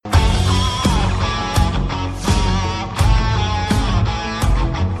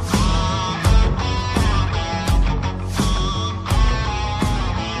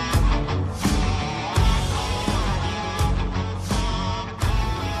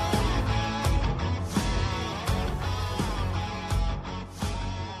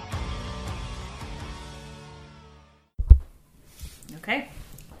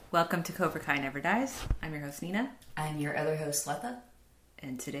Welcome to Cobra Kai Never Dies. I'm your host, Nina. I'm your other host, Letha.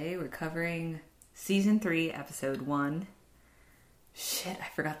 And today we're covering Season 3, Episode 1. Shit, I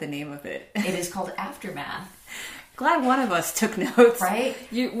forgot the name of it. It is called Aftermath. Glad one of us took notes. Right?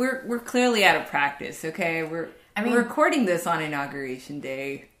 We're clearly out of practice, okay? We're recording this on Inauguration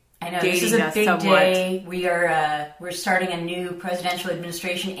Day. I know, this is a big day. We're starting a new presidential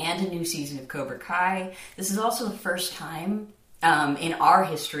administration and a new season of Cobra Kai. This is also the first time in our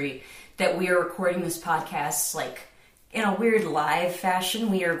history that we are recording this podcast in a weird live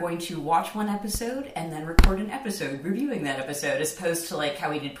fashion. We are going to watch one episode and then record an episode reviewing that episode, as opposed to how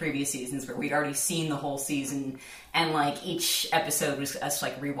we did previous seasons where we'd already seen the whole season and each episode was us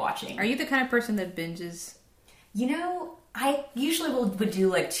rewatching. Are you the kind of person that binges? I usually would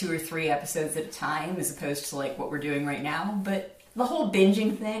do 2 or 3 episodes at a time as opposed to what we're doing right now, but the whole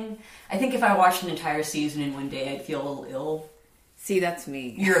binging thing, I think if I watched an entire season in one day, I'd feel a little ill. See, that's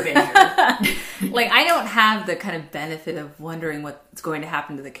me. You're a binger. I don't have the kind of benefit of wondering what's going to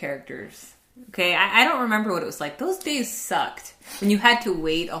happen to the characters. Okay, I don't remember what it was like. Those days sucked. When you had to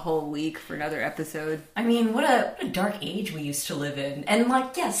wait a whole week for another episode. I mean, what a dark age we used to live in. And,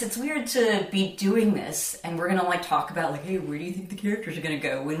 yes, it's weird to be doing this, and we're gonna, talk about, hey, where do you think the characters are gonna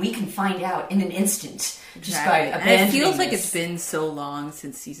go? When we can find out in an instant. Just by abandoning and it feels like it's been so long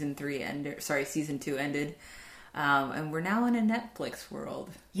since Season 2 ended. And we're now in a Netflix world.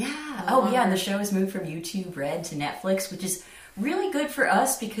 Yeah. Oh, yeah, and the show has moved from YouTube Red to Netflix, which is really good for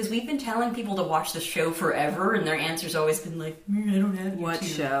us because we've been telling people to watch the show forever, and their answer's always been I don't have YouTube. What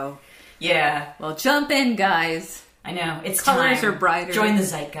show? Yeah. Well, jump in, guys. I know. It's Colors time. are brighter. Join the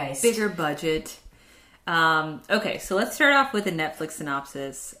zeitgeist. Bigger budget. Okay, so let's start off with a Netflix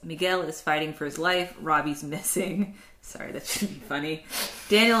synopsis. Miguel is fighting for his life. Robbie's missing. Sorry, that should be funny.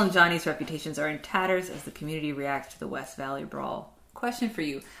 Daniel and Johnny's reputations are in tatters as the community reacts to the West Valley Brawl. Question for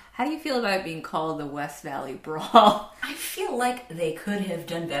you. How do you feel about it being called the West Valley Brawl? I feel like they could have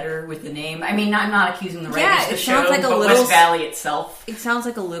done better with the name. I mean, I'm not accusing the writers of the show, sounds but West Valley itself. It sounds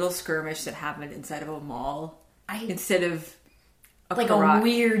like a little skirmish that happened inside of a mall. Instead of a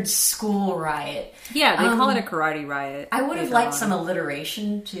weird school riot. Yeah, they call it a karate riot. I would have liked some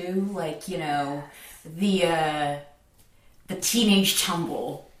alliteration, too. The teenage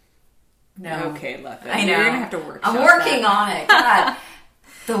tumble. No. Okay, love it. I know. You're going to have to work. I'm working on it. God.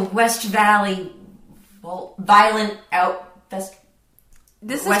 The West Valley, violent This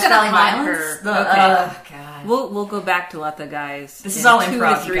is West gonna Valley haunt violence. her. Okay. God. We'll go back to Letha, guys. This is all 2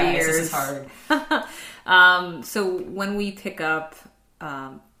 improv, to 3 you guys. years. This is hard. So when we pick up,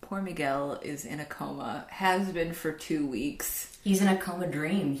 poor Miguel is in a coma. Has been for 2 weeks. He's in a coma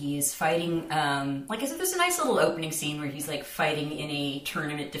dream. He is fighting, there's a nice little opening scene where he's fighting in a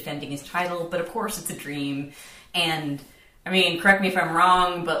tournament defending his title, but of course it's a dream. And, I mean, correct me if I'm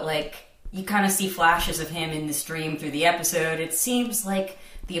wrong, but you kind of see flashes of him in this dream through the episode. It seems like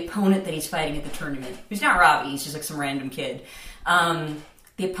the opponent that he's fighting at the tournament, who's not Robbie, he's just some random kid.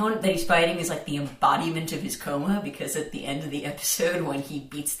 The opponent that he's fighting is the embodiment of his coma, because at the end of the episode, when he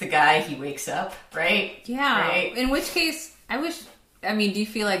beats the guy, he wakes up, right? Yeah. Right? In which case, do you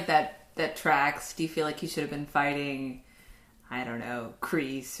feel like that tracks? Do you feel like he should have been fighting, I don't know,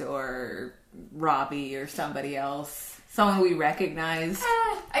 Kreese or Robbie or somebody else? Someone we recognize?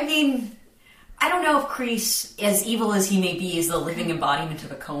 I mean, I don't know if Kreese, as evil as he may be, is the living embodiment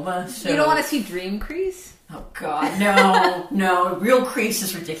of a coma. So... You don't want to see Dream Kreese? Oh, God, no. Real Kreese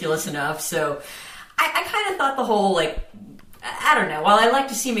is ridiculous enough, so... I kind of thought the whole, I don't know. While I like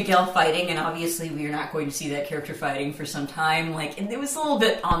to see Miguel fighting, and obviously we are not going to see that character fighting for some time, and it was a little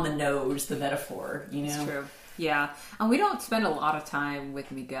bit on the nose, the metaphor, you know? It's true. Yeah. And we don't spend a lot of time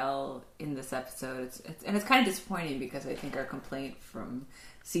with Miguel in this episode. It's kind of disappointing because I think our complaint from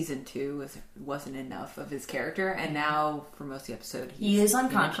Season 2 wasn't enough of his character, and now for most of the episode he is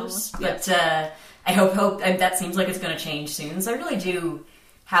unconscious. But I hope that seems like it's going to change soon. So I really do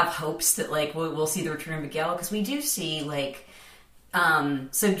have hopes that we'll see the return of Miguel, because we do see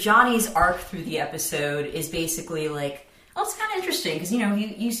so Johnny's arc through the episode is basically it's kind of interesting because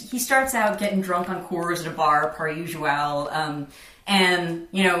he starts out getting drunk on Coors at a bar par usual, and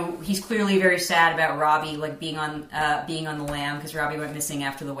he's clearly very sad about Robbie being on the lam because Robbie went missing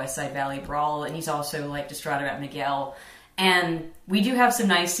after the West Side Valley Brawl, and he's also distraught about Miguel. And we do have some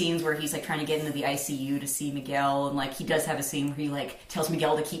nice scenes where he's trying to get into the ICU to see Miguel, and he does have a scene where he tells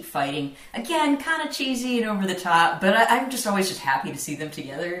Miguel to keep fighting. Again, kind of cheesy and over the top, but I'm just always just happy to see them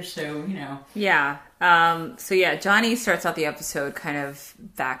together. So Yeah. Johnny starts out the episode kind of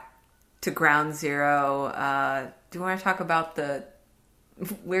back to ground zero. Do you want to talk about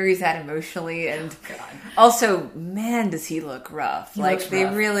where he's at emotionally, and God. also, man, does he look rough. He like, looks they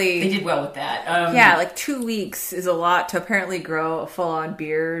rough. really... They did well with that. yeah, like 2 weeks is a lot to apparently grow a full-on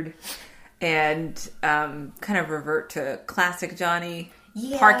beard and kind of revert to classic Johnny,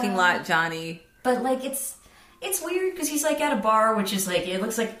 parking lot Johnny. But, like, it's weird because he's, like, at a bar, which is, like, it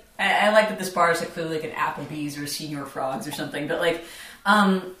looks like... I like that this bar is, like, clearly like an Applebee's or Senior Frogs or something, but, like...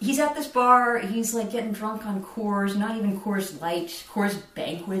 he's at this bar, he's like getting drunk on Coors, not even Coors Light, Coors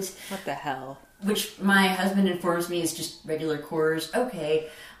Banquet. What the hell? Which my husband informs me is just regular Coors. Okay.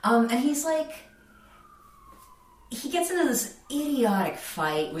 And he's like, he gets into this idiotic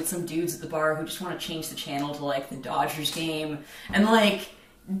fight with some dudes at the bar who just want to change the channel to like the Dodgers game. And like,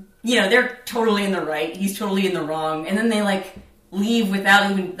 you know, they're totally in the right, he's totally in the wrong. And then they like leave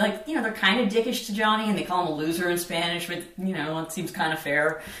without even, like, you know, they're kind of dickish to Johnny and they call him a loser in Spanish, but, you know, it seems kind of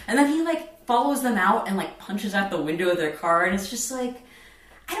fair. And then he, like, follows them out and, like, punches out the window of their car, and it's just, like,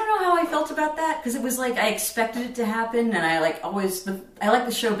 I don't know how I felt about that, because it was, like, I expected it to happen, and I, like, I like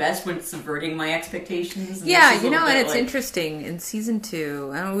the show best when it's subverting my expectations. And yeah, you know, and it's interesting, in season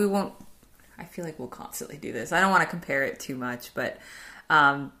 2, I feel like we'll constantly do this. I don't want to compare it too much, but...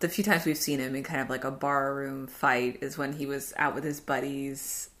 the few times we've seen him in kind of like a barroom fight is when he was out with his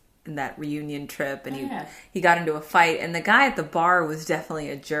buddies in that reunion trip, and he got into a fight, and the guy at the bar was definitely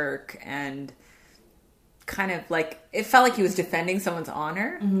a jerk, and kind of like, it felt like he was defending someone's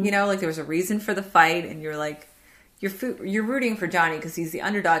honor, you know, like there was a reason for the fight, and you're like, you're rooting for Johnny because he's the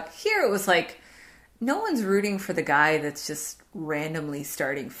underdog. Here it was like, no one's rooting for the guy that's just randomly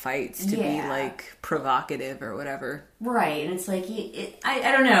starting fights to be like provocative or whatever. Right, and it's like,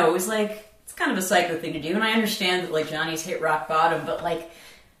 I don't know, it was like, it's kind of a psycho thing to do, and I understand that like Johnny's hit rock bottom, but like,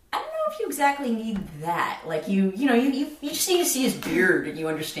 I don't know if you exactly need that. Like you just need to see his beard and you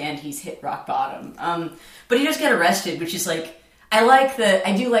understand he's hit rock bottom. But he does get arrested, which is like, I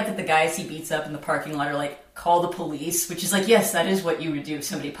do like that the guys he beats up in the parking lot are like, call the police, which is like, yes, that is what you would do if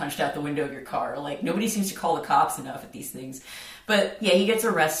somebody punched out the window of your car. Like, nobody seems to call the cops enough at these things. But yeah, he gets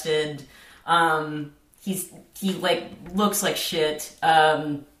arrested. He like looks like shit.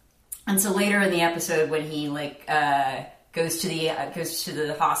 And so later in the episode, when he like goes to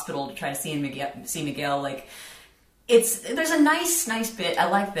the hospital to try to see Miguel, like there's a nice bit. I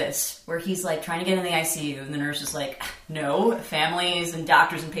like this where he's like trying to get in the ICU, and the nurse is like, no, families and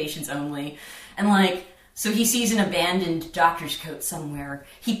doctors and patients only, and like. So he sees an abandoned doctor's coat somewhere.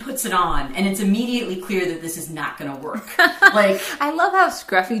 He puts it on, and it's immediately clear that this is not going to work. Like, I love how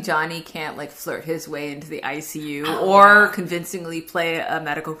scruffy Johnny can't like flirt his way into the ICU or convincingly play a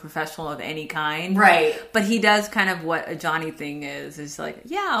medical professional of any kind. Right. But he does kind of what a Johnny thing is like,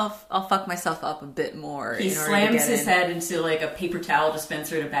 yeah, I'll fuck myself up a bit more. He slams his head into like a paper towel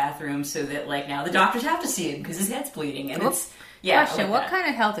dispenser in a bathroom so that like now the doctors have to see him because his head's bleeding, and it's. Yeah, question, what kind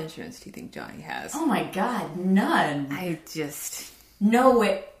of health insurance do you think Johnny has? Oh my god, none. No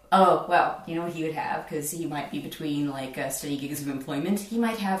way. Oh, well, you know what he would have, because he might be between, like, steady gigs of employment. He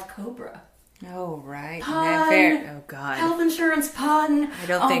might have Cobra. Oh, right. Pun. Oh, God. Health insurance pun. I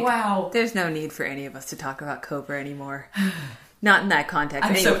don't think... wow. There's no need for any of us to talk about Cobra anymore. Not in that context.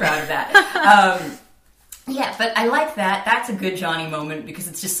 I'm so proud of that. Yeah, but I like that. That's a good Johnny moment, because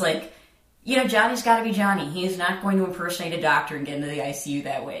it's just like... You know, Johnny's got to be Johnny. He is not going to impersonate a doctor and get into the ICU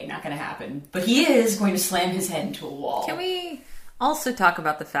that way. Not going to happen. But he is going to slam his head into a wall. Can we also talk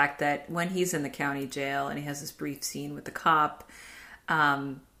about the fact that when he's in the county jail and he has this brief scene with the cop,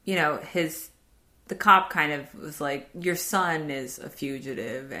 you know, the cop kind of was like, your son is a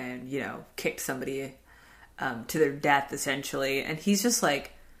fugitive and, you know, kicked somebody to their death, essentially. And he's just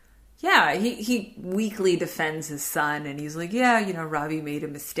like, yeah, he weakly defends his son. And he's like, yeah, you know, Robbie made a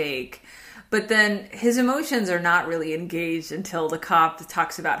mistake. But then his emotions are not really engaged until the cop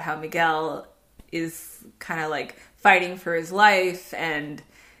talks about how Miguel is kind of like fighting for his life. And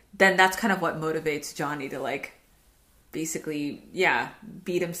then that's kind of what motivates Johnny to like basically,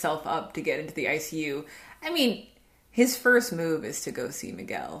 beat himself up to get into the ICU. I mean, his first move is to go see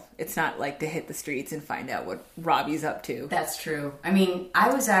Miguel. It's not like to hit the streets and find out what Robbie's up to. That's true. I mean,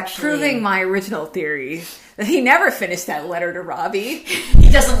 I was actually... Proving my original theory that he never finished that letter to Robbie. He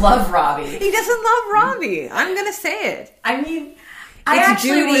doesn't love Robbie. He doesn't love Robbie. I'm going to say it. I mean, it's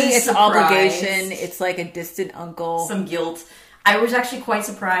duty, it's obligation, it's like a distant uncle. Some guilt. I was actually quite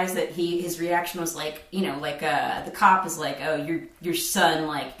surprised that his reaction was like, you know, like the cop is like, oh, your son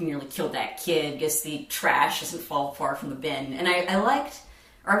like nearly killed that kid. Guess the trash doesn't fall far from the bin. And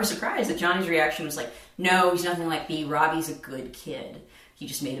I was surprised that Johnny's reaction was like, no, he's nothing like me. Robbie's a good kid. He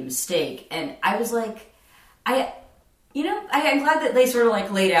just made a mistake. And I was like, You know, I'm glad that they sort of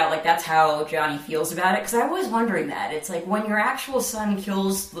like laid out like that's how Johnny feels about it, because I was wondering that. It's like when your actual son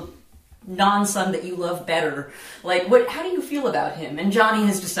kills the non-son that you love better, like how do you feel about him? And Johnny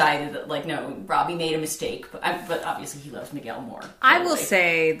has decided that like no, Robbie made a mistake, but obviously he loves Miguel more. I will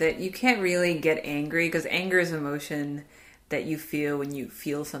say that you can't really get angry, because anger is an emotion that you feel when you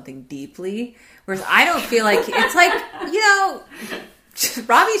feel something deeply, whereas I don't feel like it's like, you know,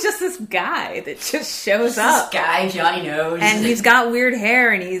 Robbie's just this guy that just shows up. This guy Johnny knows. And he's got weird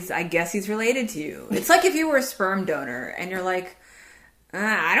hair, and I guess he's related to you. It's like if you were a sperm donor and you're like,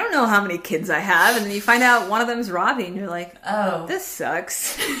 I don't know how many kids I have, and then you find out one of them's Robbie, and you're like, oh, this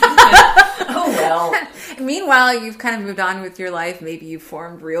sucks. Oh, well. Meanwhile, you've kind of moved on with your life. Maybe you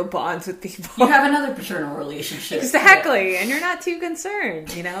formed real bonds with people. You have another paternal relationship. Exactly, and you're not too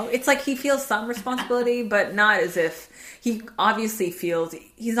concerned, you know? It's like he feels some responsibility, but not as if... He obviously feels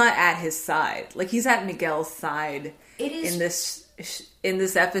he's not at his side. Like, he's at Miguel's side in this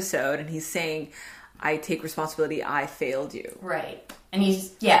episode, and he's saying, I take responsibility, I failed you. Right. And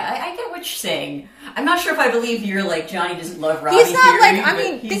he's, I get what you're saying. I'm not sure if I believe you're like, Johnny doesn't love Robbie. He's not theory, like, I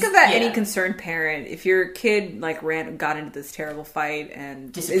mean, think of that, any concerned parent. If your kid, like, got into this terrible fight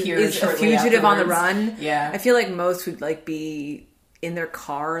and disappeared is a fugitive on the run, I feel like most would, like, be in their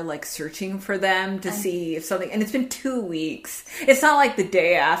car, like, searching for them to see if something... And it's been 2 weeks. It's not like the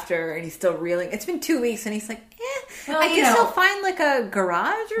day after and he's still reeling. It's been 2 weeks and he's like, I guess I'll find, like, a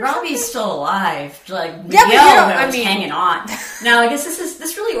garage or Robbie's something. still alive. Like, Miguel hanging on. Now, I guess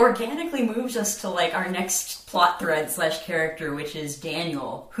this really organically moves us to, like, our next plot thread / character, which is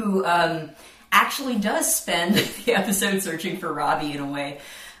Daniel, who actually does spend the episode searching for Robbie in a way.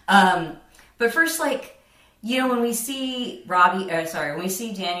 But first, like... You know, when we see when we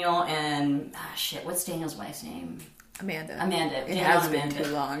see Daniel and, what's Daniel's wife's name? Amanda. It has been too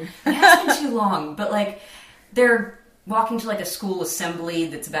long. It has been too long, but, like, they're walking to, like, a school assembly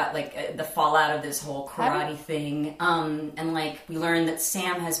that's about, like, the fallout of this whole karate thing, and, like, we learn that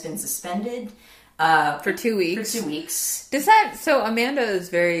Sam has been suspended. For 2 weeks. For 2 weeks. So Amanda is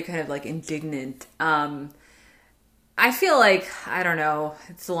very kind of, like, indignant, I feel like, I don't know,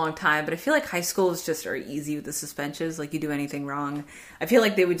 it's a long time, but I feel like high schools just are easy with the suspensions. Like, you do anything wrong, I feel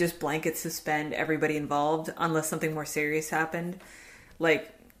like they would just blanket suspend everybody involved unless something more serious happened.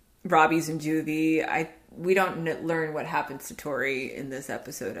 Like, Robbie's in juvie. We don't learn what happens to Tori in this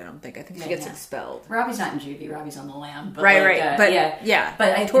episode, I don't think. I think she gets expelled. Robbie's not in juvie. Robbie's on the lam. But right. But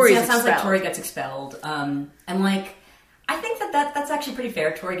it sounds like Tori gets expelled. And, like... I think that's actually pretty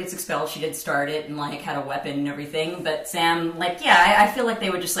fair. Tori gets expelled. She did start it and, like, had a weapon and everything. But Sam, like, I feel like they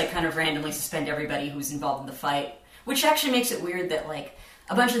would just, like, kind of randomly suspend everybody who's involved in the fight. Which actually makes it weird that, like,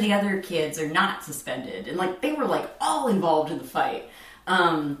 a bunch of the other kids are not suspended. And, like, they were, like, all involved in the fight.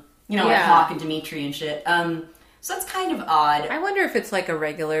 Like Hawk and Dimitri and shit. So that's kind of odd. I wonder if it's, like, a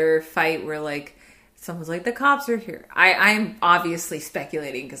regular fight where, like, someone's like, the cops are here. I'm obviously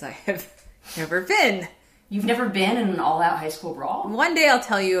speculating because I have never been. You've never been in an all-out high school brawl? One day I'll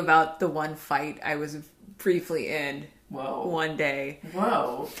tell you about the one fight I was briefly in. Whoa. One day.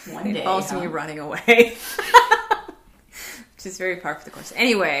 Whoa. One day. It involves me running away. Which is very par for the course.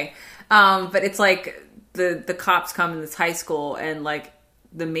 Anyway, but it's like the cops come in this high school and, like,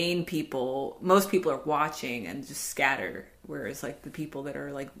 the main people, most people are watching and just scatter. Whereas, like, the people that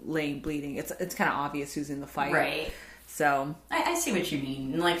are, like, laying bleeding, it's kind of obvious who's in the fight. Right. So. I see what you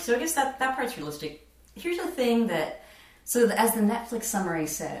mean. Like, so I guess that part's realistic. Here's the thing that, as the Netflix summary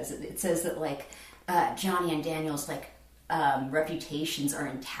says, it says that, like, Johnny and Daniel's, like, reputations are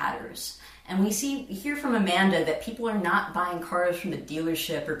in tatters. And we hear from Amanda that people are not buying cars from the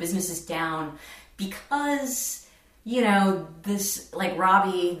dealership or businesses down because, you know, this, like,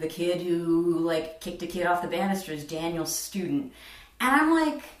 Robbie, the kid who, like, kicked a kid off the banister is Daniel's student. And I'm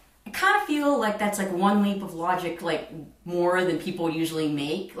like, I kind of feel like that's, like, one leap of logic, like, more than people usually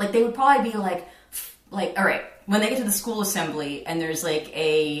make. Like, they would probably be like, all right, when they get to the school assembly and there's, like,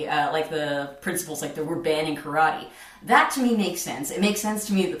 the principal's like, we're banning karate. That, to me, makes sense. It makes sense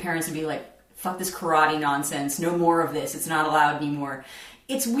to me that the parents would be like, fuck this karate nonsense, no more of this, it's not allowed anymore.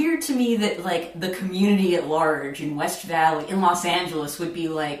 It's weird to me that, like, the community at large in West Valley, in Los Angeles, would be,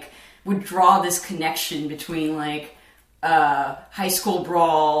 like, would draw this connection between, like, high school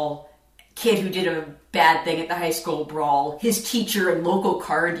brawl, kid who did a bad thing at the high school brawl, his teacher and local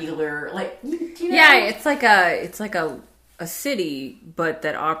car dealer, like, do you know? Yeah, it's like a city, but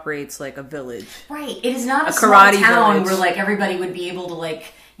that operates like a village. Right. It is not a small town village where, like, everybody would be able to,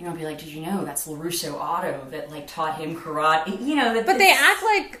 like, you know, be like, did you know that's LaRusso Otto that, like, taught him karate? You know, that. But they act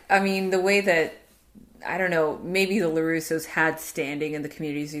like, I mean, the way that I don't know, maybe the LaRussos had standing in the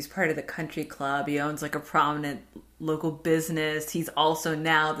communities. He's part of the country club. He owns like a prominent local business. He's also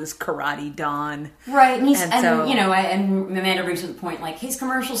now this karate don. Right. And Amanda brings up the point, like, his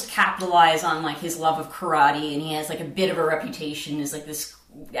commercials capitalize on like his love of karate, and he has like a bit of a reputation as like this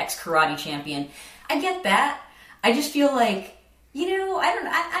ex-karate champion. I get that. I just feel like,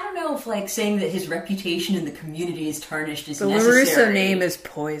 I don't know if like saying that his reputation in the community is tarnished is necessary. The LaRusso name is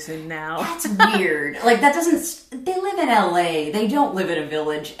poison now. That's weird. Like, that doesn't... They live in LA. They don't live in a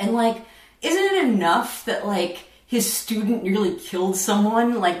village. And, like, isn't it enough that, like, his student nearly killed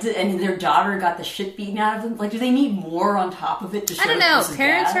someone, like, and their daughter got the shit beaten out of them? Like, do they need more on top of it to show I don't know.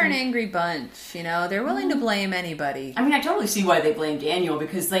 Parents bad? are an angry bunch, They're willing to blame anybody. I mean, I totally see why they blame Daniel,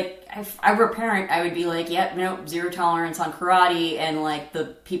 because, like, if I were a parent, I would be like, yep, no, zero tolerance on karate, and, like, the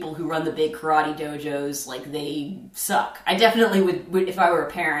people who run the big karate dojos, like, they suck. I definitely would, if I were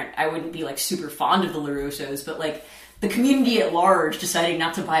a parent, I wouldn't be, like, super fond of the LaRussos, but, like, the community at large deciding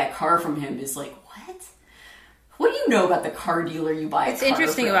not to buy a car from him is like, what do you know about the car dealer you buy a car from? It's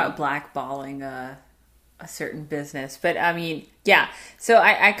interesting about blackballing a certain business. But, I mean, yeah. So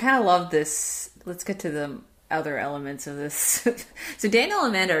I kind of love this. Let's get to the other elements of this. So Daniel and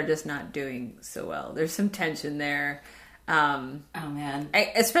Amanda are just not doing so well. There's some tension there. Oh, man.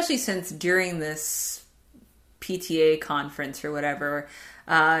 Especially since during this PTA conference or whatever,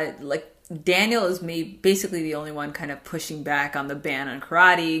 like, Daniel is basically the only one kind of pushing back on the ban on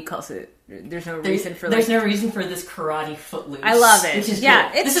karate, calls it... There's no reason for this karate footloose. I love it. Which is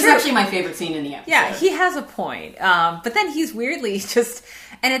yeah, this is actually my favorite scene in the episode. Yeah, he has a point. But then he's weirdly just,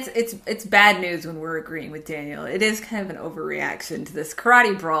 and it's bad news when we're agreeing with Daniel. It is kind of an overreaction to this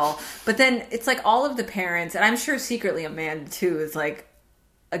karate brawl. But then it's like all of the parents, and I'm sure secretly Amanda too, is like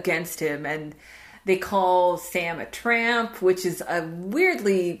against him, and they call Sam a tramp, which is a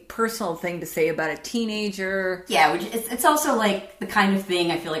weirdly personal thing to say about a teenager. Yeah, which it's also like the kind of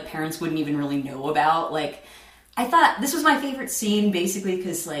thing I feel like parents wouldn't even really know about. Like, I thought this was my favorite scene basically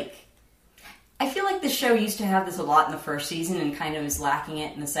because, like, I feel like the show used to have this a lot in the first season and kind of is lacking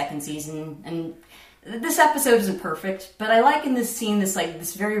it in the second season. And this episode isn't perfect, but I like in this scene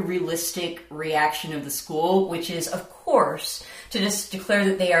this very realistic reaction of the school, which is, of course, to just declare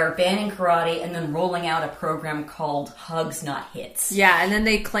that they are banning karate and then rolling out a program called Hugs Not Hits. Yeah, and then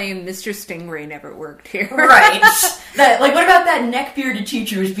they claim Mr. Stingray never worked here. Right. What about that neck-bearded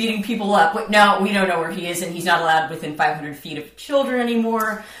teacher who's beating people up? Wait, no, we don't know where he is, and he's not allowed within 500 feet of children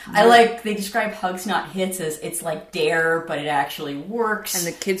anymore. They describe Hugs Not Hits as it's like DARE, but it actually works.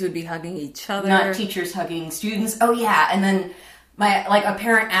 And the kids would be hugging each other. Not teachers hugging students. Oh, yeah, and then... a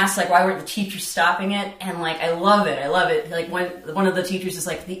parent asks, like, why weren't the teachers stopping it? And, like, I love it. Like, one of the teachers is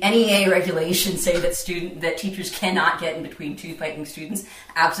like, the NEA regulations say that teachers cannot get in between two fighting students.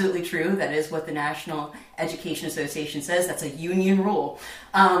 Absolutely true. That is what the National Education Association says. That's a union rule.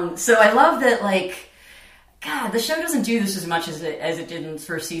 So I love that, like, God, the show doesn't do this as much as it did in the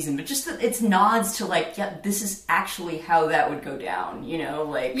first season, but just that it's nods to, like, yeah, this is actually how that would go down,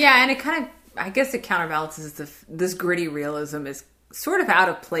 like... Yeah, and it kind of... I guess it counterbalances this gritty realism is sort of out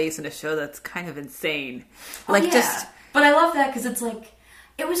of place in a show that's kind of insane. But I love that because it's like,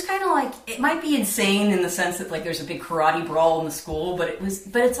 it was kind of like, it might be insane in the sense that like there's a big karate brawl in the school, but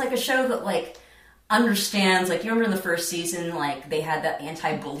it's like a show that like understands, like, you remember in the first season, like they had that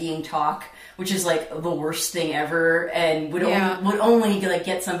anti-bullying talk, which is like the worst thing ever, and would only like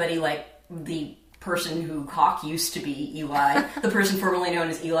get somebody like the person who Hawk used to be, Eli, the person formerly known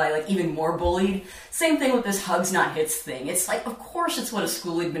as Eli, like even more bullied. Same thing with this Hugs Not Hits thing. It's like, of course it's what a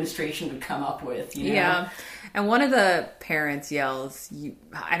school administration would come up with, Yeah. And one of the parents yells,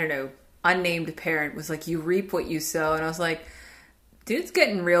 unnamed parent was like, you reap what you sow. And I was like, dude's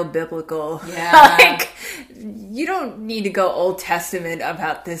getting real biblical. Yeah. Like, you don't need to go Old Testament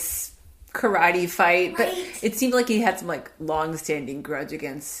about this karate fight, but it seemed like he had some like long-standing grudge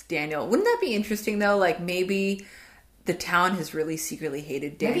against Daniel. Wouldn't that be interesting though? Like maybe the town has really secretly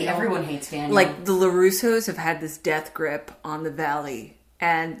hated Daniel. Maybe everyone hates Daniel. Like the LaRussos have had this death grip on the valley,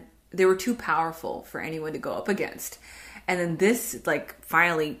 and they were too powerful for anyone to go up against. And then this like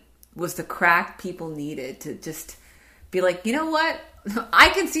finally was the crack people needed to just be like, you know what? I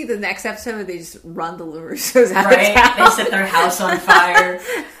can see the next episode they just run the LaRussos out of town. They set their house on fire.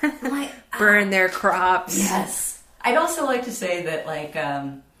 Burn their crops. Yes. I'd also like to say that, like,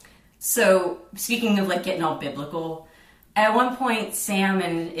 so speaking of, like, getting all biblical, at one point Sam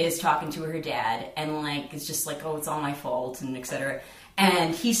is talking to her dad and, like, it's just like, oh, it's all my fault and et cetera.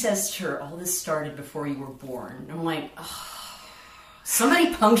 And he says to her, all this started before you were born. And I'm like, oh,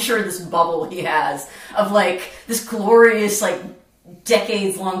 somebody puncture this bubble he has of, like, this glorious, like,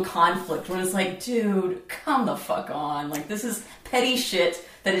 decades-long conflict when it's like, dude, come the fuck on. Like, this is petty shit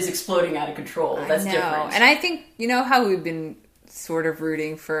that is exploding out of control. That's different. And I think, you know how we've been sort of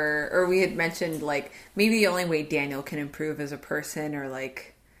rooting for, or we had mentioned, like, maybe the only way Daniel can improve as a person or,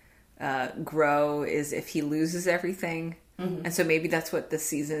 like, grow is if he loses everything. Mm-hmm. And so maybe that's what this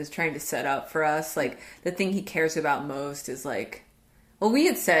season is trying to set up for us. Like, the thing he cares about most is, like, well, we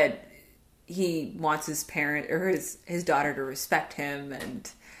had said he wants his parent or his daughter to respect him and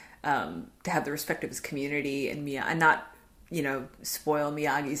to have the respect of his community and not, you know, spoil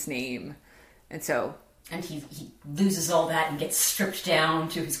Miyagi's name. And so... And he loses all that and gets stripped down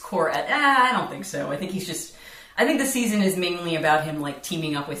to his core. I don't think so. I think I think the season is mainly about him, like,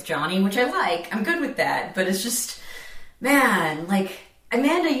 teaming up with Johnny, which I like. I'm good with that. But it's just, man, like,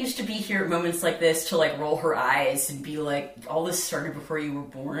 Amanda used to be here at moments like this to, like, roll her eyes and be like, all this started before you were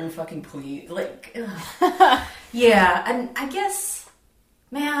born, fucking please. Like, yeah, and I guess,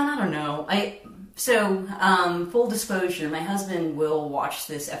 man, I don't know. So, full disclosure, my husband will watch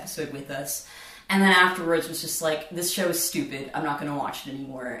this episode with us, and then afterwards was just like, this show is stupid, I'm not going to watch it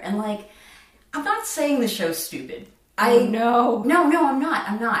anymore. And, like, I'm not saying the show's stupid. No, I'm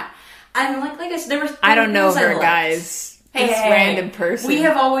not. I'm like I said, there was... I don't know her, guys. Hey, random person. We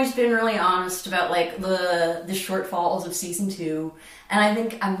have always been really honest about, like, the shortfalls of season 2, and I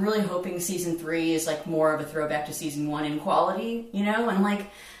think I'm really hoping season 3 is, like, more of a throwback to season 1 in quality, you know? And, like,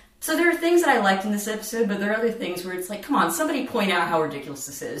 so there are things that I liked in this episode, but there are other things where it's like, come on, somebody point out how ridiculous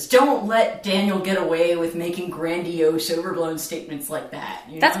this is. Don't let Daniel get away with making grandiose, overblown statements like that.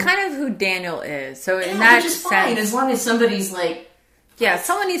 You know? That's kind of who Daniel is. So in that which is fine, as long as somebody's like... Yeah,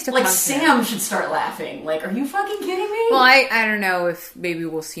 someone needs to... Like, Sam should start laughing. Like, are you fucking kidding me? Well, I don't know if maybe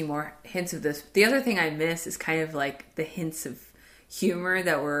we'll see more hints of this. The other thing I miss is kind of like the hints of humor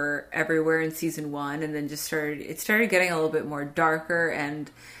that were everywhere in season 1, and then it started getting a little bit more darker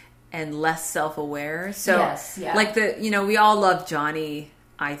and less self-aware. So, yes, yeah. Like, we all love Johnny,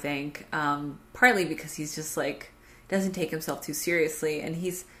 I think, partly because he's just, like, doesn't take himself too seriously, and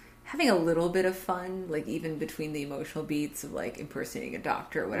he's having a little bit of fun, like, even between the emotional beats of, like, impersonating a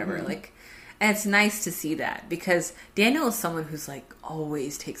doctor or whatever. Mm-hmm. Like, and it's nice to see that, because Daniel is someone who's, like,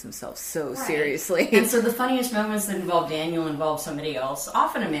 always takes himself so seriously. And so the funniest moments that involve Daniel involve somebody else,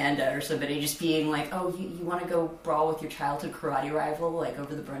 often Amanda or somebody, just being like, oh, you want to go brawl with your childhood karate rival, like,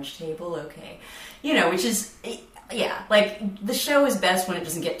 over the brunch table? Okay. You know, which is... Yeah, like, the show is best when it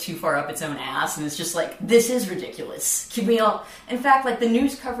doesn't get too far up its own ass, and it's just like, this is ridiculous. Can we all... In fact, like, the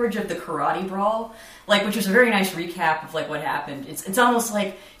news coverage of the karate brawl, like, which was a very nice recap of, like, what happened, it's almost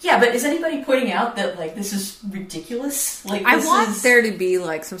like, yeah, but is anybody pointing out that, like, this is ridiculous? Like, I want there to be,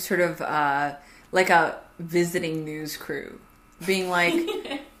 like, some sort of, like, a visiting news crew being like,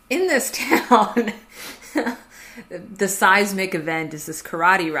 in this town, the seismic event is this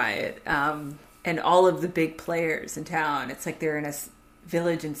karate riot, and all of the big players in town, it's like they're in a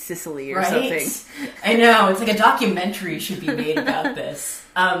village in Sicily or something. I know. It's like a documentary should be made about this.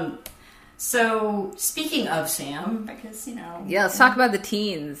 So, speaking of Sam, because, you know... Yeah, let's talk about the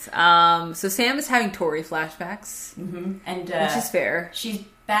teens. So Sam is having Tori flashbacks. Mm-hmm. And which is fair. She's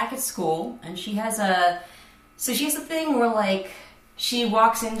back at school, and she has a... So she has a thing where, like, she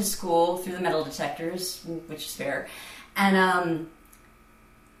walks into school through the metal detectors, which is fair, and,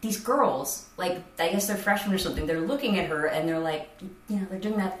 these girls, like, I guess they're freshmen or something, they're looking at her and they're like, you know, they're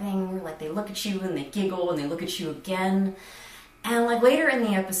doing that thing where, like, they look at you and they giggle and they look at you again. And, like, later in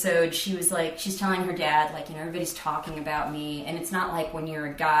the episode, she was like, she's telling her dad, like, you know, everybody's talking about me, and it's not like when you're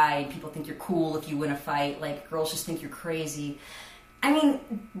a guy, people think you're cool if you win a fight, like, girls just think you're crazy. I mean,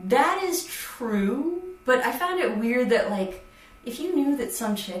 that is true, but I found it weird that, like, if you knew that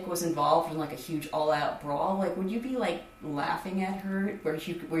some chick was involved in, like, a huge all-out brawl, like, would you be, like, laughing at her where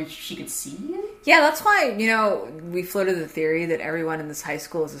she could see you? Yeah, that's why, you know, we floated the theory that everyone in this high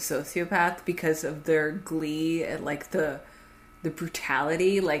school is a sociopath because of their glee at, like, the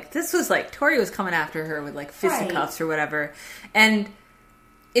brutality. Like, this was, like, Tori was coming after her with, like, fisticuffs or whatever. And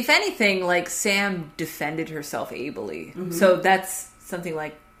if anything, like, Sam defended herself ably. Mm-hmm. So that's something,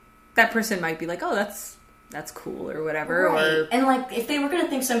 like, that person might be like, oh, that's cool or whatever. Right. Or... And, like, if they were going to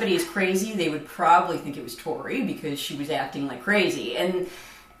think somebody is crazy, they would probably think it was Tori because she was acting like crazy. And,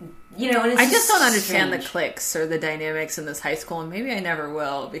 you know, and it's I just don't understand strange. the cliques or the dynamics in this high school, and maybe I never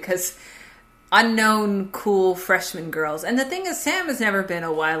will, because unknown, cool freshman girls. And the thing is, Sam has never been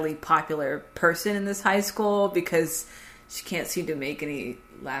a wildly popular person in this high school because she can't seem to make any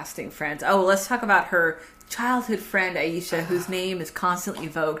lasting friends. Oh, let's talk about her childhood friend Aisha, whose name is constantly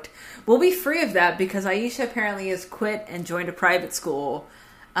evoked. We'll be free of that because Aisha apparently has quit and joined a private school,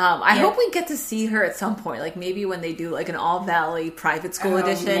 I hope we get to see her at some point, like maybe when they do like an All Valley private school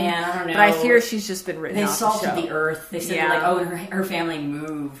edition. Man, I don't know. But I hear she's just been written off the show. They salted the earth. They said like, oh, her family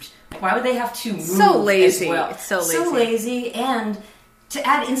moved. Like, why would they have to move? So lazy. As well? It's so lazy. So lazy. And to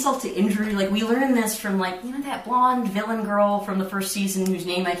add insult to injury, like we learned this from like that blonde villain girl from the first season whose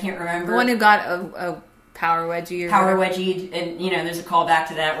name I can't remember. The one who got a power wedgie. Power wedgie, and there's a call back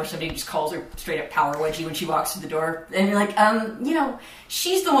to that where somebody just calls her straight up power wedgie when she walks through the door, and you're like,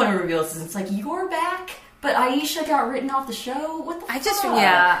 she's the one who reveals this. It's like, you're back, but Aisha got written off the show. What the fuck?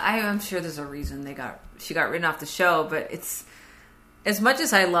 I'm sure there's a reason she got written off the show, but it's as much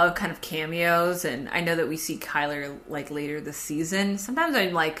as I love kind of cameos, and I know that we see Kyler like later this season. Sometimes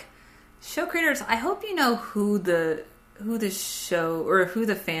I'm like, show creators, I hope you know who the show or who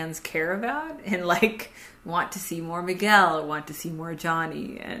the fans care about, and like want to see more Miguel or want to see more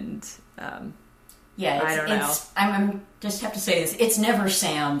Johnny, and I don't know. I'm just have to say this: it's never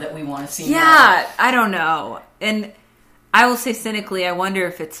Sam that we want to see. Yeah, more. I don't know, and I will say cynically, I wonder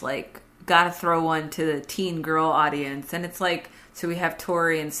if it's like gotta throw one to the teen girl audience, and it's like. So we have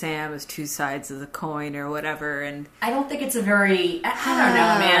Tori and Sam as two sides of the coin or whatever, and I don't think it's a very. I don't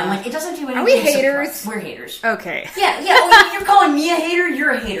know, man. Like it doesn't do anything. Are we haters? We're haters. Okay. Yeah. Well, you're calling me a hater.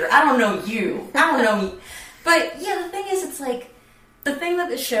 You're a hater. I don't know you. I don't know me. But yeah, the thing is, it's like the thing that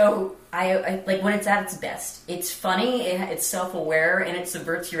the show. I like when it's at its best. It's funny. It's self-aware, and it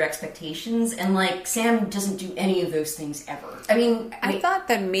subverts your expectations. And like Sam doesn't do any of those things ever. I mean, I thought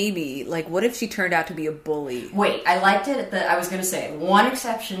that maybe like, what if she turned out to be a bully? Wait, I liked it. I was going to say one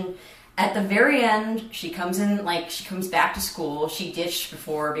exception. At the very end, she comes in, like, she comes back to school. She ditched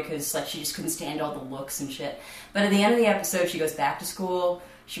before because, like, she just couldn't stand all the looks and shit. But at the end of the episode, she goes back to school.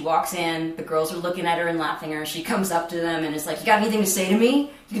 She walks in. The girls are looking at her and laughing at her. She comes up to them and is like, you got anything to say to me?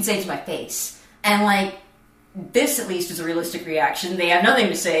 You can say it to my face. And, like, this, at least, is a realistic reaction. They have nothing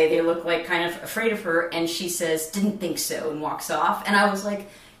to say. They look, like, kind of afraid of her. And she says, didn't think so, and walks off. And I was like,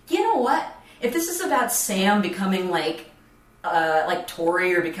 you know what? If this is about Sam becoming, like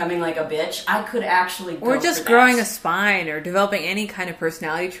Tori or becoming like a bitch, I could actually go or just growing a spine or developing any kind of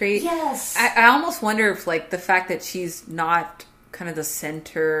personality trait. Yes. I almost wonder if like the fact that she's not kind of the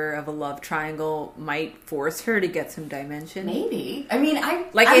center of a love triangle might force her to get some dimension. Maybe. I mean,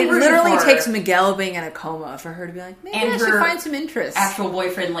 it literally takes Miguel being in a coma for her to be like, maybe I should find some interest. Actual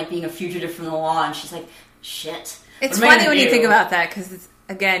boyfriend like being a fugitive from the law, and she's like, shit. It's funny when you think about that because it's,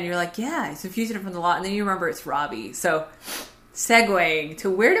 again, you're like, yeah, he's a fugitive from the law, and then you remember it's Robbie. So, segueing to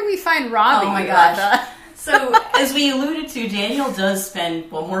where do we find Robbie? Oh my gosh. So, as we alluded to, Daniel does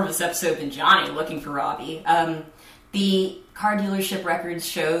spend, more of this episode than Johnny looking for Robbie. The car dealership records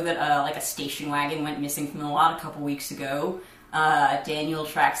show that, like, a station wagon went missing from the lot a couple weeks ago. Daniel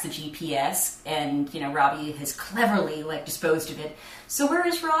tracks the GPS, and, Robbie has cleverly, like, disposed of it. So, where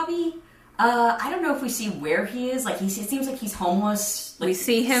is Robbie? I don't know if we see where he is. Like, it seems like he's homeless. Like, we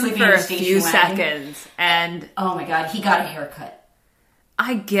see him for a few seconds, and oh my god, he got a haircut.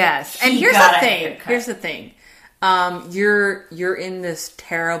 I guess. And here's the thing. You're in this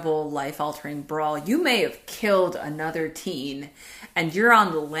terrible, life-altering brawl. You may have killed another teen, and you're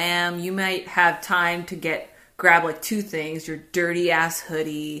on the lam. You might have time to grab like two things: your dirty ass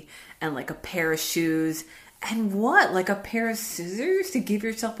hoodie and like a pair of shoes. And what? Like a pair of scissors to give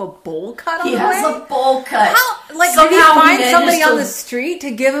yourself a bowl cut on the way? He has a bowl cut. How? Like, did he find somebody on the street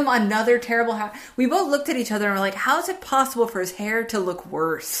to give him another terrible hair? We both looked at each other and were like, how is it possible for his hair to look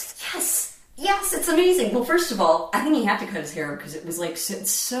worse? Yes, it's amazing. Well, first of all, I think he had to cut his hair because it was like it's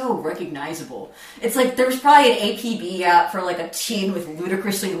so recognizable. It's like there was probably an APB out for like a teen with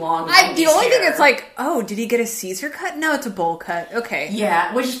ludicrously long. The only thing it's like, oh, did he get a Caesar cut? No, it's a bowl cut. Okay,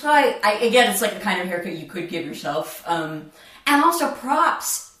 yeah, which is probably again, it's like the kind of haircut you could give yourself. And also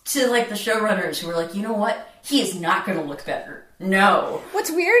props to like the showrunners who were like, you know what, he is not going to look better. No. What's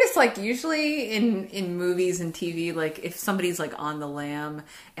weird is like usually in movies and TV, like if somebody's like on the lam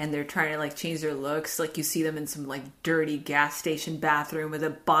and they're trying to like change their looks, like you see them in some like dirty gas station bathroom with a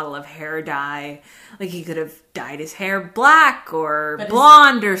bottle of hair dye. Like he could have dyed his hair black or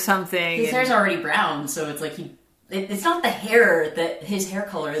blonde or something. His hair's already brown, so it's like it's not the hair that his hair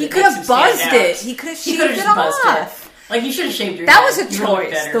color. He could have buzzed it. He could have shaved it off. Like, you should have shaved your head. That was a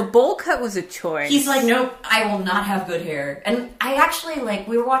choice. The bowl cut was a choice. He's like, nope, I will not have good hair. And I actually, like,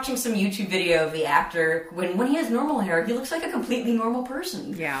 we were watching some YouTube video of the actor. When he has normal hair, he looks like a completely normal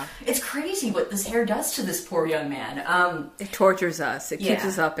person. Yeah. It's crazy what this hair does to this poor young man. It tortures us. It keeps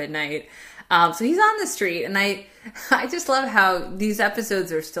us up at night. So he's on the street, and I just love how these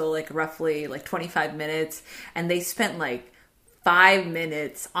episodes are still, like, roughly, like, 25 minutes, and they spent, like, 5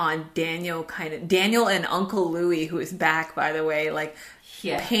 minutes on Daniel and Uncle Louie, who is back, by the way, like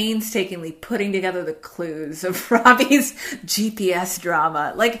painstakingly putting together the clues of Robbie's GPS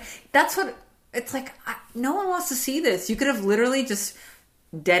drama. Like, that's what it's like. No one wants to see this. You could have literally just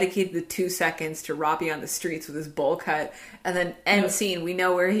dedicated the 2 seconds to Robbie on the streets with his bowl cut, and then end scene. We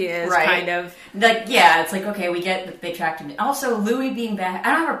know where he is, kind of. Like, yeah, it's like, okay, we get that they tracked him. Also, Louis being back.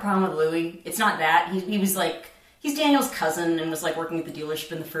 I don't have a problem with Louis. It's not that. He was like, he's Daniel's cousin and was like working at the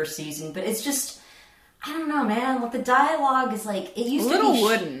dealership in the first season, but it's just, I don't know, man. Like, the dialogue is like, it used to be a little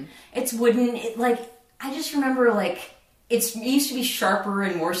wooden. It's wooden. I just remember, like, it used to be sharper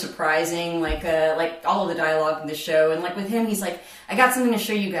and more surprising, like all of the dialogue in the show. And like with him, he's like, I got something to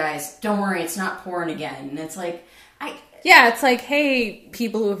show you guys. Don't worry, it's not porn again. And it's like, yeah, it's like, hey,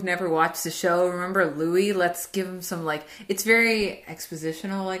 people who have never watched the show, remember Louis? Let's give him some, like, it's very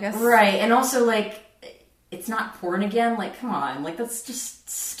expositional, I guess. Right, and also, like, it's not porn again. Like, come on, like, that's just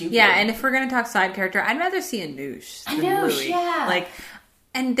stupid. Yeah, and if we're gonna talk side character, I'd rather see Anoush than Louis. Yeah. Like,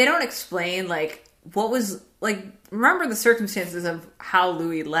 and they don't explain, like, what was, like, remember the circumstances of how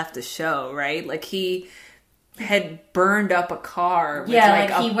Louis left the show, right? Like, he had burned up a car. With, yeah,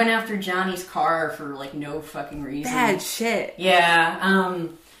 like he went after Johnny's car for, like, no fucking reason. Bad shit. Yeah,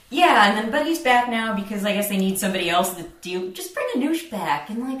 yeah, and then, but he's back now because I guess they need somebody else to deal. Just bring Anoush back.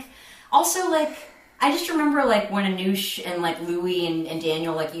 And, like, also, like, I just remember, like, when Anoush and, like, Louis and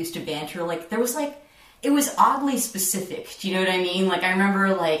Daniel, like, used to banter, like, there was, like, it was oddly specific. Do you know what I mean? Like, I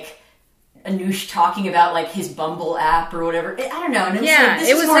remember, like, Anoush talking about, like, his Bumble app or whatever. I don't know. And it was yeah, like, this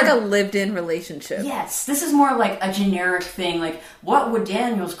it was more, like a lived-in relationship. Yes, this is more like a generic thing. Like, what would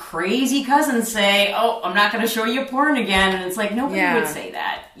Daniel's crazy cousin say? Oh, I'm not going to show you porn again. And it's like, nobody would say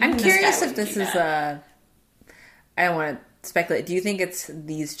that. Even I'm curious if this is I don't want to speculate. Do you think it's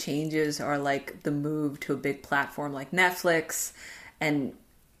these changes are like the move to a big platform like Netflix? And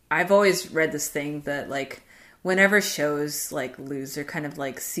I've always read this thing that, like, whenever shows like lose their kind of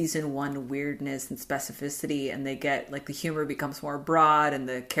like season 1 weirdness and specificity, and they get like the humor becomes more broad and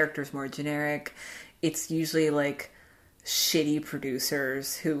the characters more generic, it's usually like shitty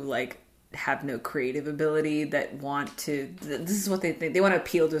producers who like have no creative ability that want to, this is what they think, they want to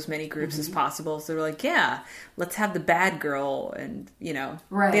appeal to as many groups as possible. So they're like, yeah, let's have the bad girl, and you know,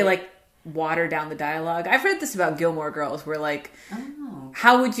 they like water down the dialogue. I've read this about Gilmore Girls where like,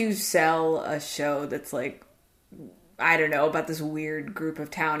 how would you sell a show that's like, I don't know, about this weird group of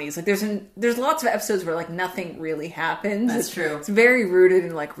townies. Like, there's lots of episodes where, like, nothing really happens. That's true. It's very rooted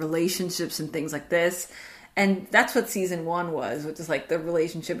in, like, relationships and things like this. And that's what season 1 was, which is, like, the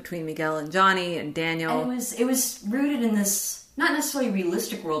relationship between Miguel and Johnny and Daniel. And it was rooted in this, not necessarily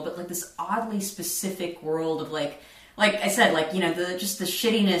realistic world, but, like, this oddly specific world of, like I said, like, you know, just the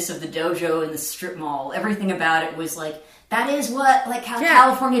shittiness of the dojo and the strip mall. Everything about it was, like, that is what, like, how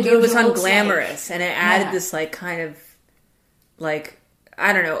California dojo looks like. It was like. unglamorous, and it added this, like, kind of, like,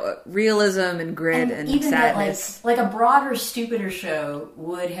 I don't know, realism and grit and even sadness. That, like a broader, stupider show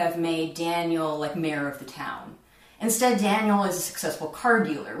would have made Daniel, like, mayor of the town. Instead, Daniel is a successful car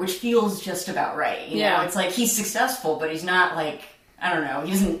dealer, which feels just about right. You know, it's like he's successful, but he's not, like, I don't know,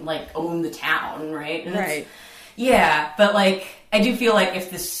 he doesn't, like, own the town, right? And right. Yeah, but, like, I do feel like if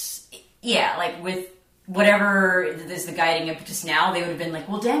this, like, with whatever is the guiding impetus now, they would have been like,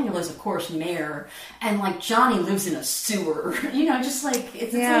 well, Daniel is, of course, mayor, and, like, Johnny lives in a sewer. You know, just, like,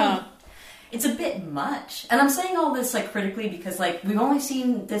 it's a bit much. And I'm saying all this, like, critically because, like, we've only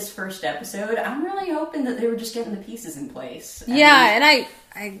seen this first episode. I'm really hoping that they were just getting the pieces in place. And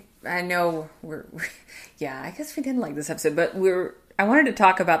I know we're yeah, I guess we didn't like this episode, but I wanted to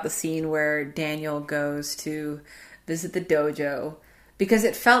talk about the scene where Daniel goes to visit the dojo, because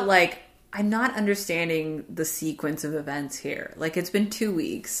it felt like I'm not understanding the sequence of events here. Like, it's been 2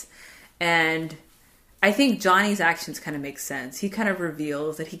 weeks, and I think Johnny's actions kind of make sense. He kind of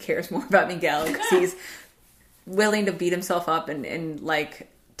reveals that he cares more about Miguel because he's willing to beat himself up and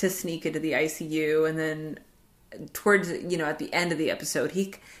like to sneak into the ICU, and then towards, you know, at the end of the episode,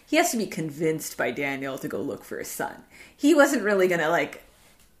 he has to be convinced by Daniel to go look for his son. He wasn't really gonna like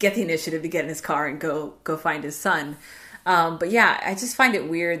get the initiative to get in his car and go find his son. But yeah, I just find it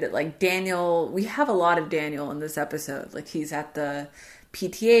weird that, like, Daniel, we have a lot of Daniel in this episode. Like, he's at the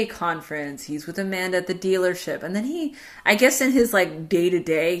PTA conference, he's with Amanda at the dealership, and then I guess in his, like,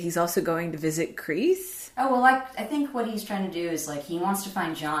 day-to-day, he's also going to visit Kreese. Oh, well, like, I think what he's trying to do is, like, he wants to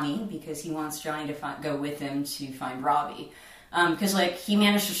find Johnny because he wants Johnny to go with him to find Robbie. Because, like, he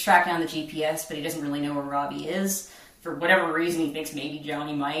managed to track down the GPS, but he doesn't really know where Robbie is. For whatever reason, he thinks maybe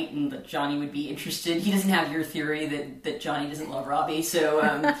Johnny might, and that Johnny would be interested. He doesn't have your theory that Johnny doesn't love Robbie, so,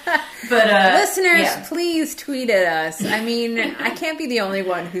 but, listeners, please tweet at us. I mean, I can't be the only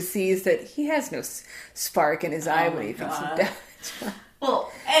one who sees that he has no spark in his eye when he thinks of Dad.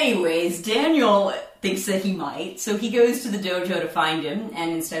 Well, anyways, Daniel thinks that he might, so he goes to the dojo to find him,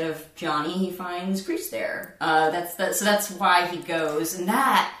 and instead of Johnny, he finds Kreese there. So that's why he goes, and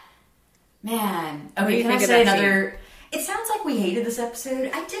that, man. Okay, can I say another? It sounds like we hated this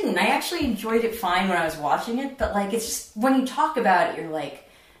episode. I didn't. I actually enjoyed it fine when I was watching it, but like, it's just when you talk about it, you're like,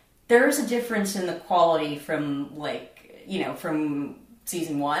 there is a difference in the quality from from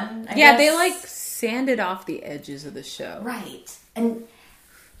season 1. I guess. They like sanded off the edges of the show, right? And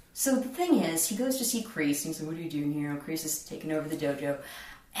so the thing is, he goes to see Kreese, and he's like, what are you doing here? Kreese is taking over the dojo.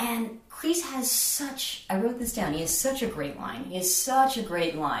 And Kreese has I wrote this down, he has such a great line. He says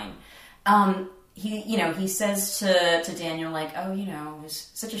to Daniel, like, oh, it was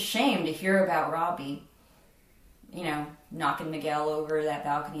such a shame to hear about Robbie, knocking Miguel over that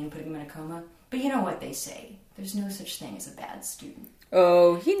balcony and putting him in a coma. But you know what they say, there's no such thing as a bad student.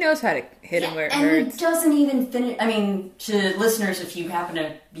 Oh, he knows how to hit him where it hurts. And he doesn't even finish. I mean, to listeners, if you happen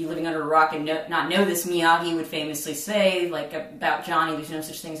to be living under a rock and not know this, Miyagi would famously say, like, about Johnny, there's no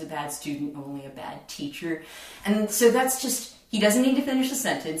such thing as a bad student, only a bad teacher. And so that's just, he doesn't need to finish the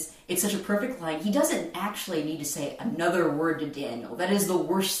sentence. It's such a perfect line. He doesn't actually need to say another word to Daniel. That is the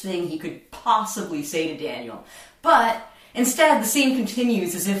worst thing he could possibly say to Daniel. But instead, the scene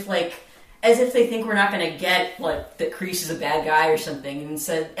continues as if they think we're not going to get, like, that Kreese is a bad guy or something.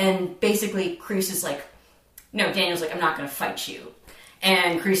 And basically, Kreese is like, no, Daniel's like, I'm not going to fight you.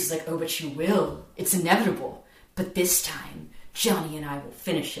 And Kreese is like, oh, but you will. It's inevitable. But this time, Johnny and I will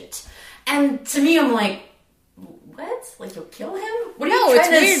finish it. And to me, I'm like, what? Like, you'll kill him? What are you trying to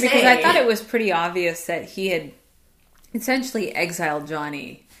say? No, it's weird because I thought it was pretty obvious that he had essentially exiled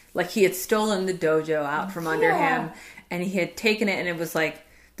Johnny. Like, he had stolen the dojo out from under him, and he had taken it, and it was like,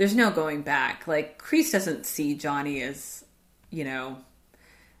 there's no going back. Like, Kreese doesn't see Johnny as,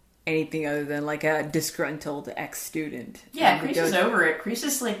 anything other than, like, a disgruntled ex-student. Yeah, Kreese is over it. Kreese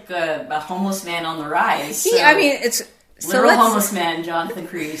is like a homeless man on the rise. It's... Literal homeless man, Jonathan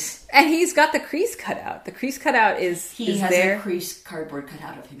Kreese. And he's got the Kreese cutout. The Kreese cutout is He has there. a Kreese cardboard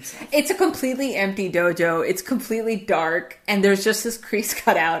cutout of himself. It's a completely empty dojo. It's completely dark, and there's just this Kreese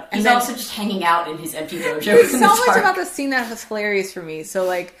cutout. And he's also just hanging out in his empty dojo. There's so much about this scene that was hilarious for me. So,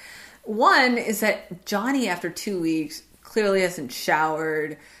 like, one is that Johnny, after 2 weeks, clearly hasn't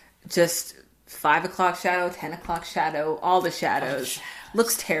showered. Just 5 o'clock shadow, 10 o'clock shadow, all the shadows.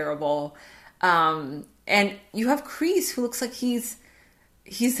 Looks terrible. And you have Kreese, who looks like he's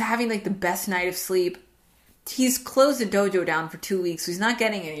having, like, the best night of sleep. He's closed the dojo down for 2 weeks, so he's not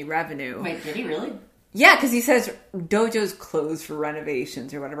getting any revenue. Wait, did he really? Yeah, because he says dojo's closed for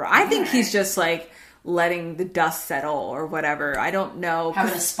renovations or whatever. I think he's just, like, letting the dust settle or whatever. I don't know.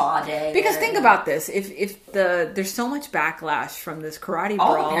 Having a spa day. Because think about this. If there's so much backlash from this karate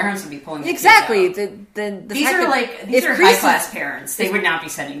brawl. All the parents would be pulling the exactly. kids out. These are high class parents. They would not be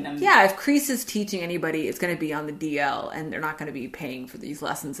sending them. Yeah, if Kreese is teaching anybody, it's going to be on the DL, and they're not going to be paying for these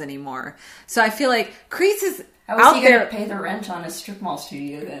lessons anymore. So I feel like Kreese is How is he going to pay the rent on a strip mall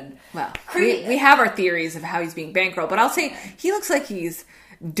studio then? Well, we have our theories of how he's being bankrolled, but I'll say he looks like he's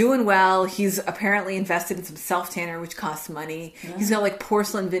doing well. He's apparently invested in some self-tanner, which costs money. Yeah. He's got, like,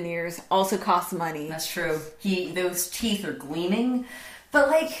 porcelain veneers, also costs money. That's true. Those teeth are gleaming. But,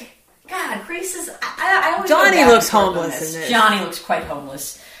 like, God, Kreese is... I always Johnny looks homeless in this. Johnny looks quite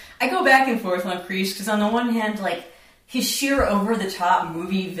homeless. I go back and forth on Kreese, because on the one hand, like, his sheer over-the-top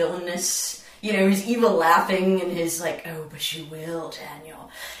movie villainous, his evil laughing and his, like, oh, but you will, Daniel.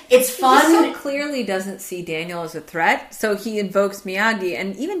 It's fun. He so clearly doesn't see Daniel as a threat, so he invokes Miyagi,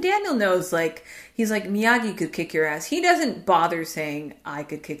 and even Daniel knows, like, he's like, Miyagi could kick your ass. He doesn't bother saying, I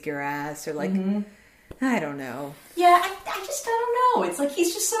could kick your ass, or, like, I don't know. Yeah, I just don't know. It's like,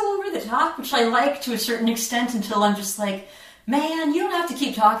 he's just so over the top, which I like to a certain extent until I'm just like, man, you don't have to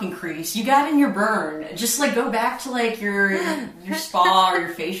keep talking, Kreese. You got in your burn. Just, like, go back to, like, your spa or your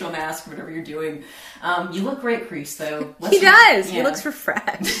facial mask or whatever you're doing. You look great, Kreese, though. He does. Yeah. He looks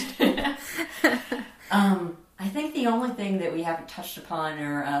refreshed. I think the only thing that we haven't touched upon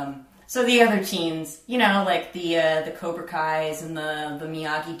are... so the other teams, like the Cobra Kais and the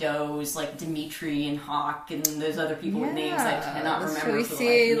Miyagi-Dos, like Dimitri and Hawk and those other people with names I cannot remember. So we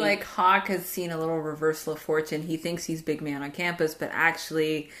see, like, Hawk has seen a little reversal of fortune. He thinks he's big man on campus, but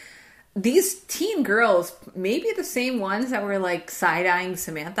actually... These teen girls, maybe the same ones that were, like, side-eyeing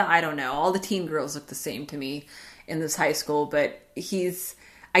Samantha. I don't know. All the teen girls look the same to me in this high school. But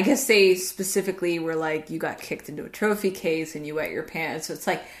I guess they specifically were like, you got kicked into a trophy case and you wet your pants. So it's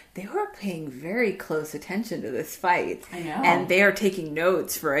like, they were paying very close attention to this fight. I know. And they are taking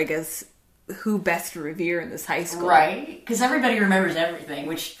notes for, I guess, who best to revere in this high school. Right. Because everybody remembers everything,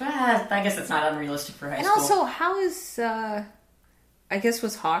 which, I guess it's not unrealistic for high school. And also, how is... I guess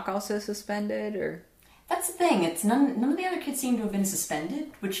was Hawk also suspended, or? That's the thing. It's none of the other kids seem to have been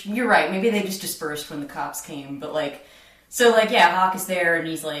suspended, which you're right. Maybe they just dispersed when the cops came. But yeah, Hawk is there and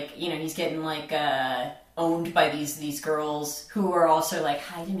he's like, he's getting like owned by these girls who are also like,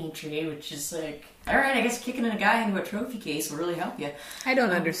 hi Dimitri, which is like, all right, I guess kicking a guy into a trophy case will really help you. I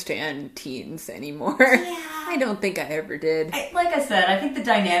don't understand teens anymore. Yeah. I don't think I ever did. Like I said, I think the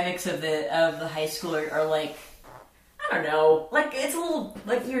dynamics of the high school are like, I don't know, like it's a little,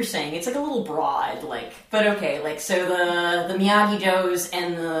 like you were saying, it's like a little broad, like, but okay, like, so the Miyagi-Dos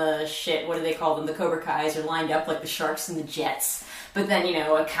and the what do they call them, the Cobra Kais are lined up like the Sharks and the Jets, but then,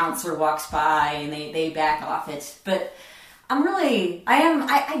 a counselor walks by and they back off it, but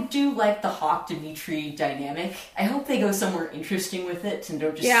I do like the Hawk Dimitri dynamic. I hope they go somewhere interesting with it and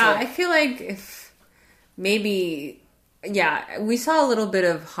don't just I feel like if maybe, we saw a little bit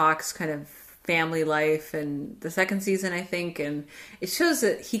of Hawk's kind of family life in the second season, I think, and it shows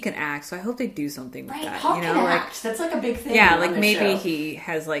that he can act, so I hope they do something with that. Hawk can act. That's like a big thing. Yeah, like maybe he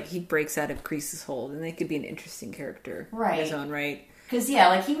has he breaks out of Kreese's hold and they could be an interesting character in his own right. Because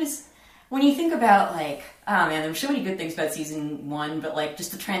he was, when you think about like, oh man, there were so many good things about season 1, but like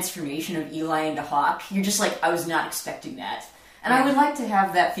just the transformation of Eli into Hawk, you're just like, I was not expecting that. And I would like to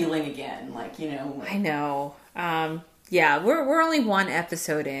have that feeling again, like, I know. Yeah, we're only one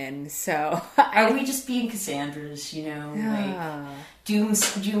episode in, so are we just being Cassandras? Like doom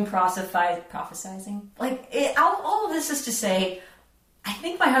prophesizing. Like all of this is to say, I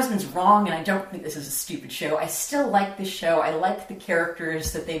think my husband's wrong, and I don't think this is a stupid show. I still like this show. I like the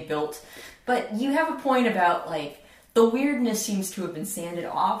characters that they built, but you have a point about like the weirdness seems to have been sanded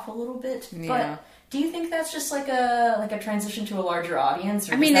off a little bit. Yeah. But do you think that's just like a transition to a larger audience?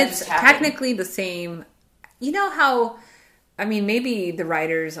 Or it's technically the same. You know how, maybe the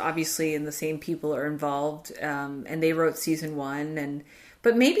writers, obviously, and the same people are involved, and they wrote season 1,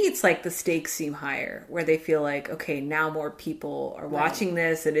 but maybe it's like the stakes seem higher, where they feel like, okay, now more people are watching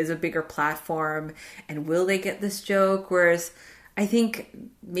this, it is a bigger platform, and will they get this joke? Whereas I think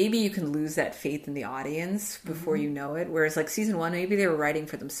maybe you can lose that faith in the audience before you know it, whereas like season 1, maybe they were writing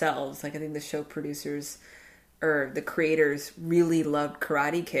for themselves. Like I think the show producers or the creators really loved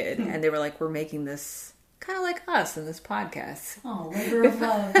Karate Kid, and they were like, we're making this kind of like us in this podcast. Oh, labor of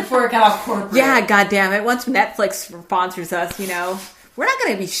love. Before it got all corporate. Yeah, goddammit. Once Netflix sponsors us, we're not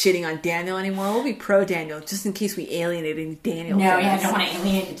going to be shitting on Daniel anymore. We'll be pro Daniel, just in case we alienate any Daniel. No, I don't want to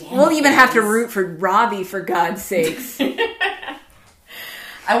alienate Daniel. We'll even have to root for Robbie, for God's sakes.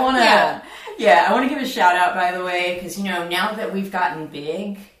 I want to give a shout out, by the way, because, now that we've gotten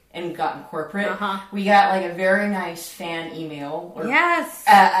big and gotten corporate, we got like a very nice fan email. Yes.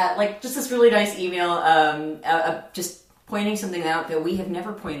 Like just this really nice email, just pointing something out that we have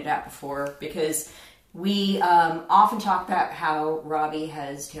never pointed out before, because we often talk about how Robbie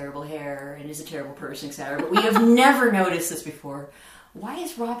has terrible hair and is a terrible person, etc. But we have never noticed this before. Why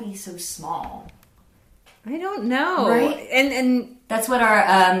is Robbie so small? I don't know. Right? And that's what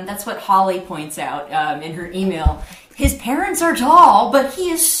that's what Holly points out in her email. His parents are tall, but he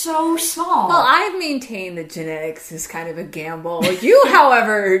is so small. Well, I've maintained that genetics is kind of a gamble. You,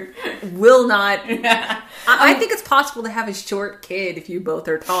 however, will not. I think it's possible to have a short kid if you both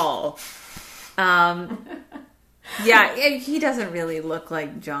are tall. Yeah, he doesn't really look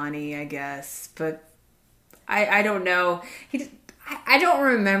like Johnny, I guess, but I don't know. I don't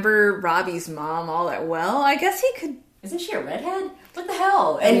remember Robbie's mom all that well. I guess he could. Isn't she a redhead? What the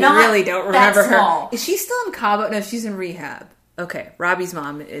hell? And I really don't remember her. Is she still in Cabo? No, she's in rehab. Okay, Robbie's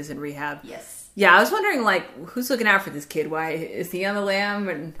mom is in rehab. Yes. Yeah, I was wondering, who's looking out for this kid? Why is he on the lam?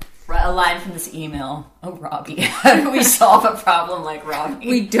 And a line from this email. Oh, Robbie, how do we solve a problem like Robbie?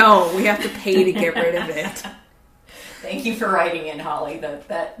 We don't. We have to pay to get rid of it. Thank you for writing in, Holly.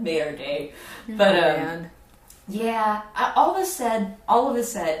 That made our day. But yeah. All of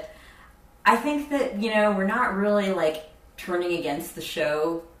this said, I think that we're not really turning against the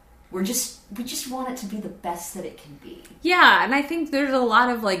show. We just want it to be the best that it can be. Yeah, and I think there's a lot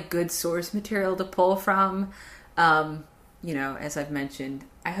of good source material to pull from. As I've mentioned,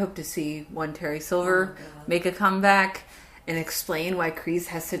 I hope to see one Terry Silver make a comeback and explain why Kreese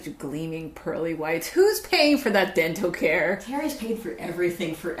has such gleaming pearly whites. Who's paying for that dental care? Terry's paid for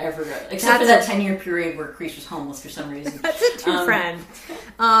everything forever, except for that 10-year period where Kreese was homeless for some reason. That's a true friend.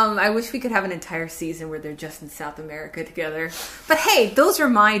 I wish we could have an entire season where they're just in South America together. But hey, those are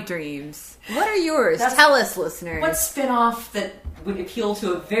my dreams. What are yours? Tell us, listeners. What spin-off that would appeal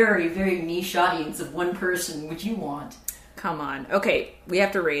to a very, very niche audience of one person would you want? Come on. Okay, we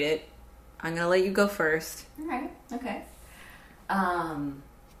have to rate it. I'm going to let you go first. All right. Okay.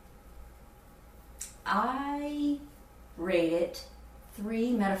 I rate it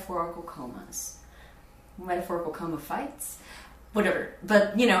 3 metaphorical comas. Metaphorical coma fights? Whatever.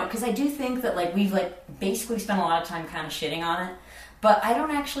 But, because I do think that, we've, basically spent a lot of time kind of shitting on it. But I don't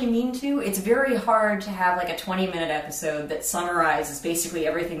actually mean to. It's very hard to have, a 20-minute episode that summarizes basically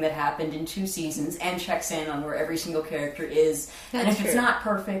everything that happened in 2 seasons and checks in on where every single character is. That's and if true. It's not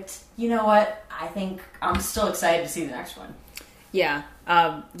perfect, you know what? I think I'm still excited to see the next one. Yeah.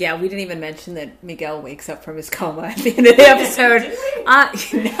 We didn't even mention that Miguel wakes up from his coma at the end of the episode.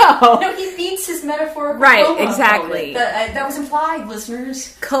 No, he beats his metaphorical right, coma. exactly. That was implied,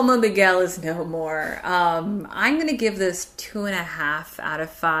 listeners. Coma Miguel is no more. I'm going to give this 2.5 out of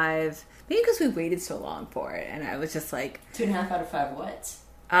 5. Maybe because we waited so long for it. And I was just like... 2.5 out of 5 what?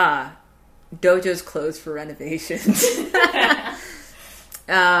 Dojo's closed for renovations.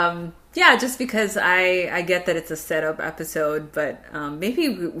 Just because I get that it's a setup episode, but maybe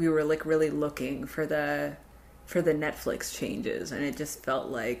we were really looking for the Netflix changes, and it just felt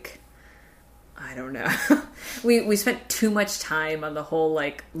like, I don't know. we spent too much time on the whole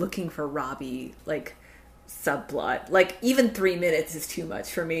looking for Robbie subplot. Even 3 minutes is too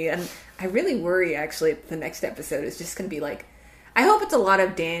much for me, and I really worry actually the next episode is just going to be I hope it's a lot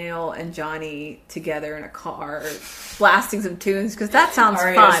of Daniel and Johnny together in a car blasting some tunes, because that sounds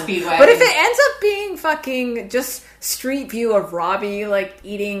fun. Speedwagon. But if it ends up being fucking just street view of Robbie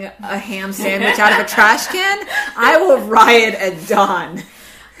eating a ham sandwich out of a trash can, I will riot at dawn.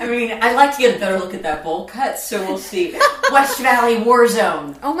 I mean, I'd like to get a better look at that bowl cut, so we'll see. West Valley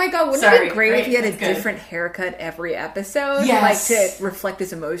Warzone. Oh my god, wouldn't it be great if he had a different haircut every episode? Yes. To reflect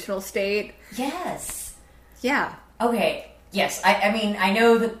his emotional state? Yes. Yeah. Okay. Yes, I mean, I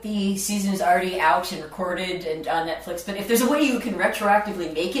know that the season is already out and recorded and on Netflix, but if there's a way you can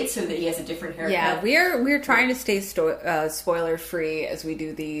retroactively make it so that he has a different haircut. Yeah, we're trying to stay spoiler free as we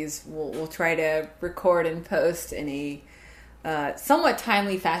do these. We'll try to record and post in a somewhat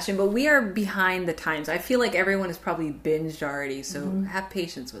timely fashion, but we are behind the times. I feel like everyone has probably binged already, so have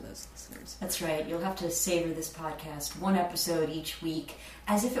patience with us, listeners. That's right. You'll have to savor this podcast, 1 episode each week,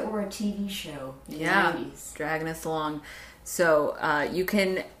 as if it were a TV show in the 90s. Dragging us along. So you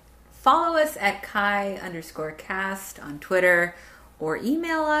can follow us at Kai_cast on Twitter, or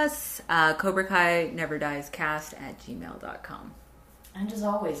email us, Cobra Kai Never Dies Cast at gmail.com. And as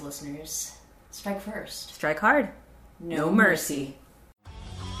always, listeners, strike first. Strike hard. No mercy.